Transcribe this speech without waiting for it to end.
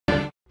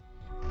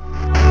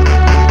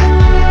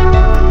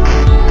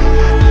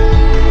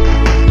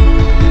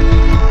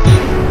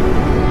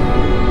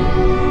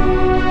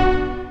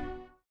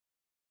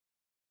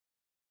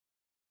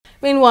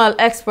Meanwhile,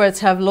 experts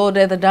have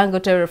lauded the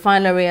Dangote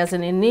Refinery as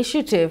an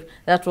initiative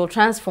that will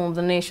transform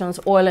the nation's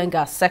oil and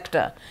gas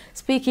sector.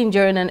 Speaking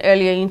during an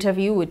earlier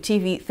interview with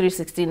TV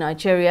 360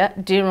 Nigeria,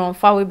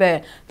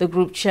 Fawibe, the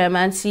group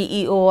chairman,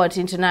 CEO at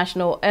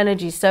International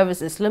Energy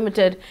Services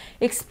Limited,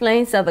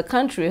 explains that the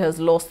country has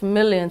lost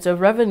millions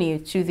of revenue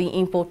to the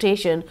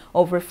importation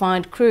of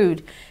refined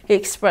crude. He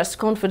expressed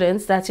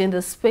confidence that in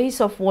the space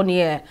of 1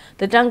 year,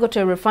 the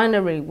Dangote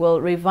Refinery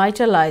will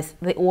revitalize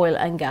the oil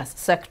and gas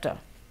sector.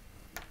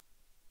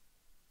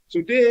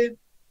 Today,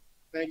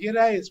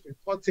 Nigeria is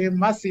importing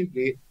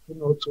massively,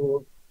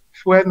 to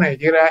fuel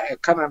Nigeria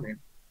economy.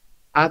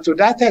 And to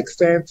that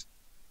extent,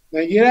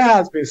 Nigeria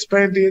has been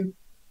spending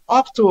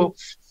up to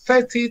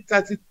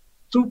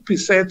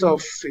 32%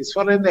 of its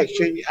foreign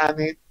exchange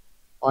earning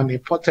on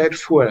imported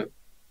fuel.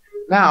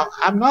 Now,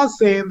 I'm not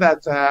saying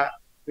that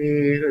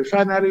the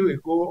refinery will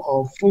go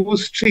on full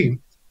stream,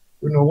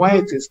 when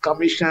it is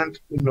commissioned,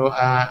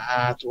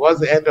 towards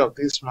the end of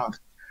this month.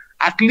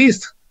 At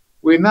least,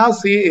 we now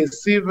see a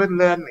silver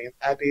lining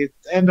at the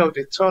end of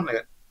the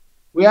tunnel,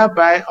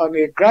 whereby on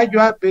a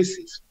gradual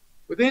basis,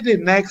 within the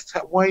next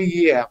 1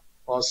 year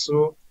or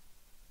so,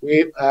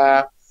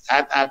 I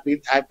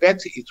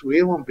bet it will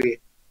even be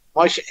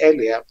much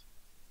earlier,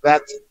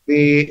 that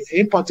the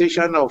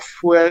importation of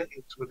fuel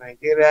into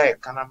Nigeria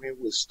economy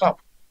will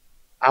stop.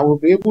 And we'll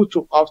be able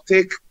to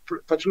uptake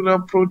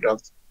petroleum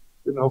products,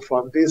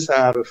 from this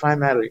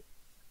refinery.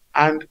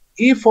 And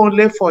if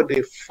only for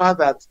the fact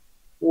that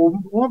we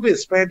won't be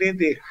spending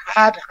the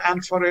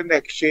hard-hand foreign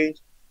exchange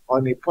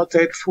on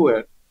imported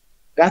fuel,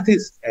 that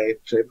is a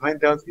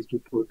tremendous, it will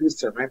produce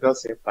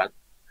tremendous impact.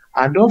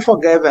 And don't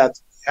forget that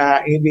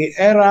in the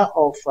era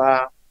of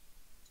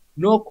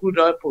no crude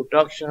oil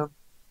production,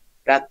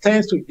 that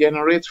tends to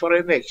generate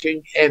foreign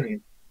exchange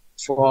earnings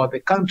for the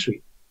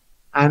country.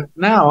 And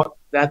now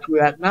that we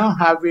are now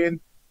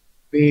having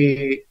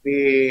we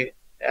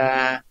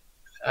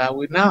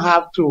now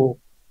have to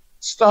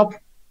stop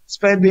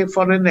spending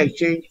foreign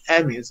exchange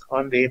earnings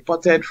on the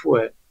imported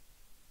fuel,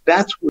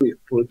 that will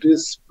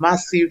produce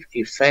massive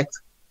effect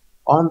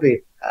on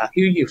the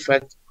huge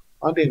effect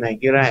on the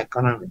Nigerian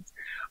economy.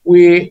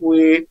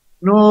 We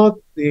know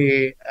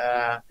the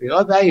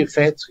other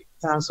effects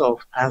in terms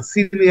of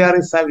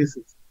ancillary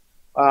services.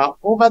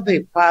 Over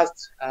the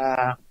past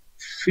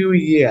few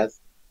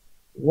years,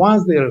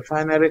 once the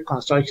refinery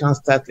construction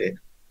started,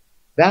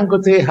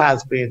 Dangote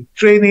has been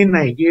training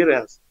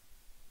Nigerians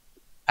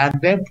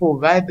and then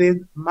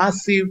providing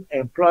massive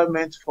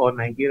employment for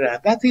Nigeria.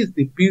 That is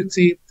the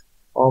beauty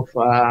of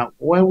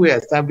when we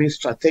establish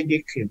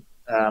strategic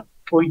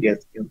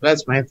project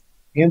investment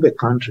in the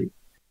country.